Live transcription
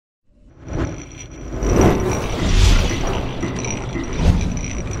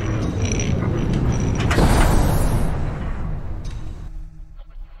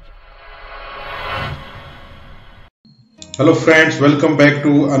Hello friends, welcome back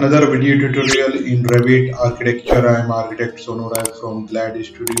to another video tutorial in Revit architecture. I am architect Sonorai from Glad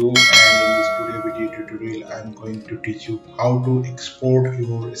Studio, and in this video tutorial I am going to teach you how to export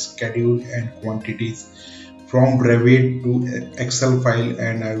your schedule and quantities from Revit to Excel file,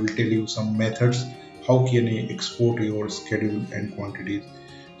 and I will tell you some methods how can you export your schedule and quantities.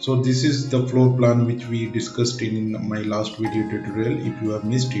 So this is the floor plan which we discussed in my last video tutorial. If you have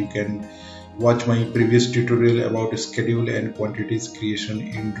missed, you can watch my previous tutorial about schedule and quantities creation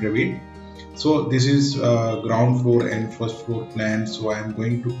in Revit. So this is ground floor and first floor plan. So I am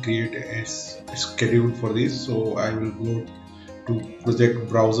going to create a schedule for this. So I will go to project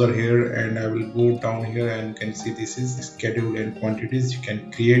browser here and I will go down here, and you can see this is schedule and quantities. You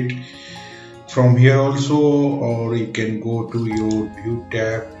can create from here also, or you can go to your view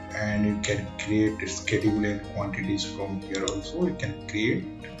tab and you can create schedule and quantities from here also. You can create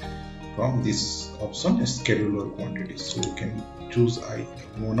from this option schedule or quantities, so you can choose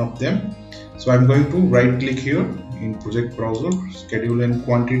one of them. So I'm going to right click here in project browser, schedule and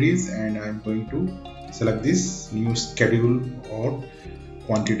quantities, and I'm going to select this new schedule or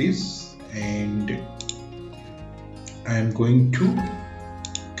quantities, and I'm going to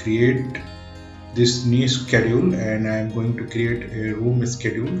create this new schedule, and I'm going to create a room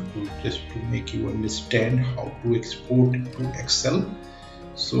schedule just to make you understand how to export to Excel.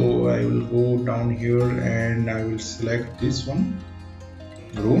 So I will go down here and I will select this one,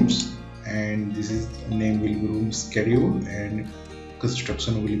 rooms, and this is name will be room schedule and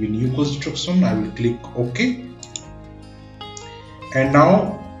construction will be new construction. I will click OK, and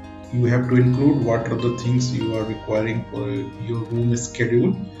now you have to include what are the things you are requiring for your room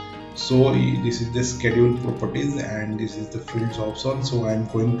schedule. So this is the schedule properties and this is the fields option. So I'm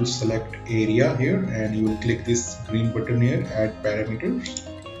going to select area here, and you will click this green button here, add parameters.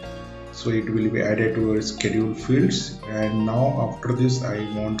 So it will be added to our schedule fields, and now after this I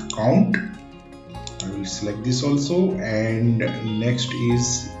want count. I will select this also, and next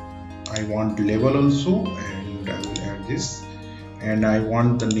is I want level also, and I will add this, and I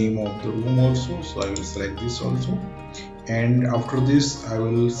want the name of the room also, so I will select this also. And after this I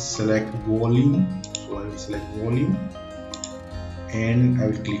will select volume, so I will select volume and I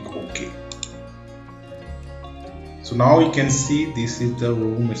will click OK. So now you can see this is the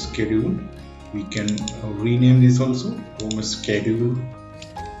room schedule. We can rename this also, room schedule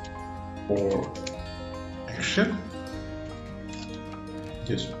for Excel.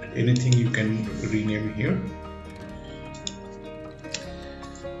 Just anything you can rename here.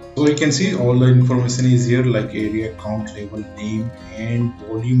 So you can see all the information is here, like area, count, level, name, and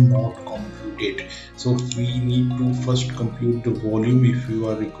volume not computed. So we need to first compute the volume if you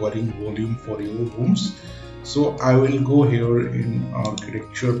are requiring volume for your rooms. So I will go here in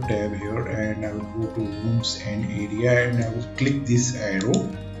architecture tab here, and I will go to rooms and area, and I will click this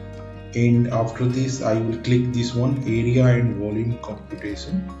arrow, and after this I will click this one, area and volume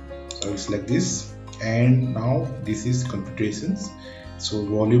computation. So I will select this, and now this is computations. So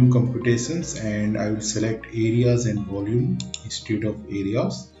volume computations, and I will select areas and volume instead of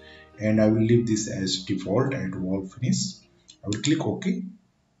areas, and I will leave this as default at wall finish. I will click OK,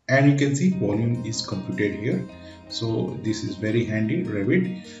 and you can see volume is computed here. So this is very handy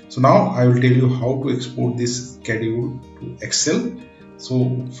Revit. So now I will tell you how to export this schedule to Excel.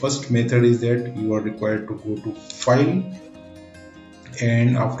 So first method is that you are required to go to file,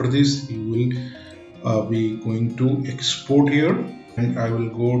 and after this you will be going to export here, and I will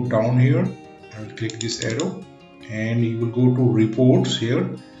go down here. I will click this arrow, and you will go to reports here,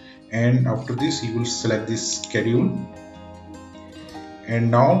 and after this you will select this schedule, and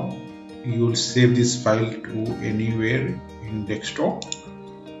now you will save this file to anywhere in desktop,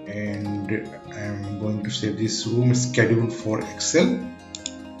 and I am going to save this room schedule for Excel,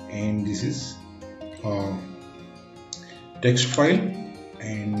 and this is a text file,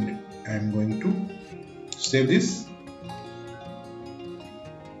 and I am going to save this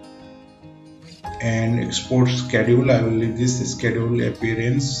and export schedule. I will leave this schedule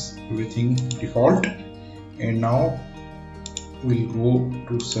appearance everything default, and now we'll go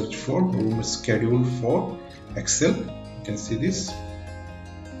to search for room schedule for Excel. You can see this.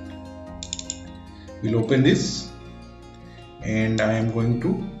 We'll open this, and I am going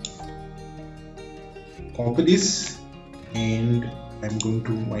to copy this, and I'm going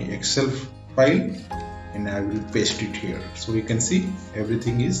to my Excel file, and I will paste it here. So you can see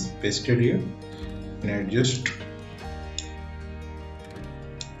everything is pasted here, and I just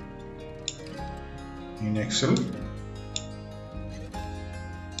in Excel.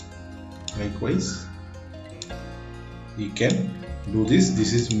 Likewise you can do this.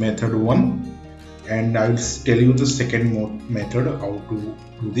 This is method 1, and I will tell you the second method how to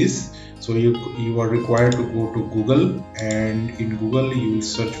do this. So you are required to go to Google, and in Google you will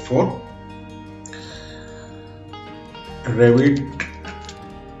search for Revit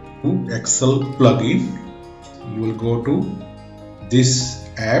to Excel plugin. You will go to this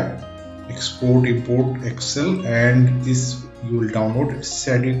app, export import Excel, and this you will download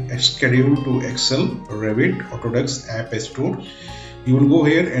schedule to Excel Revit Autodesk App Store. You will go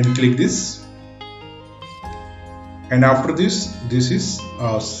here and click this, and after this is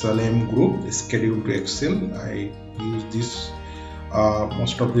Salem group schedule to Excel. I use this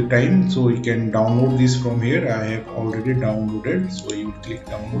most of the time, so you can download this from here. I have already downloaded, so you will click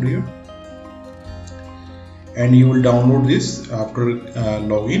download here, and you will download this after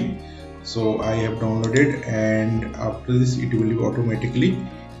login. So I have downloaded, and after this it will be automatically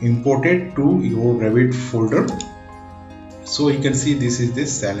imported to your Revit folder. So you can see this is the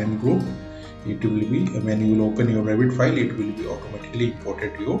Salem group. It will be, when you will open your Revit file, it will be automatically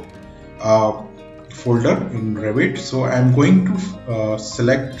imported to your folder in Revit. So I am going to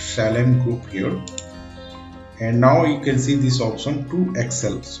select Salem group here, and now you can see this option to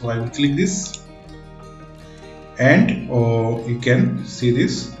Excel. So I will click this, and you can see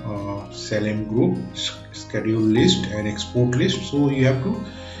this Salem group schedule list and export list. So you have to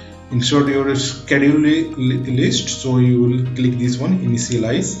insert your schedule list. So you will click this one,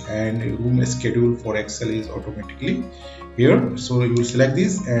 initialize, and room schedule for Excel is automatically here. So you will select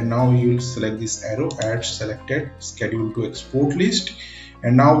this, and now you will select this arrow, add selected schedule to export list,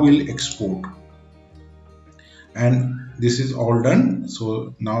 and now we'll export, and this is all done.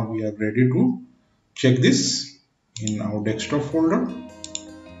 So now we are ready to check this in our desktop folder,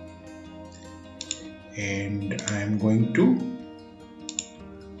 and I am going to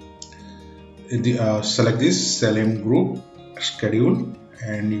select this Salem group schedule,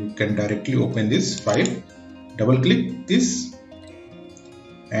 and you can directly open this file. Double click this,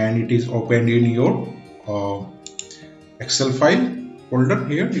 and it is opened in your Excel file folder.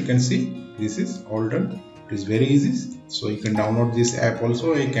 Here you can see this is all done. It is very easy. So you can download this app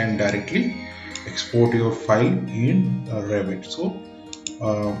also. You can directly export your file in Revit. So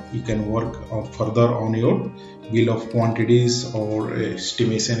you can work further on your bill of quantities or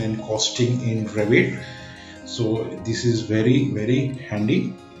estimation and costing in Revit. So this is very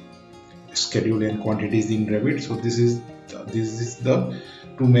handy, schedule and quantities in Revit. So this is the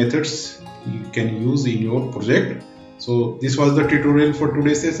two methods you can use in your project. So this was the tutorial for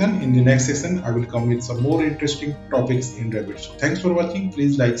today's session. In the next session I will come with some more interesting topics in Revit. So thanks for watching.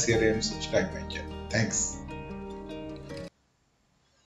 Please like, share and subscribe my channel. Thanks.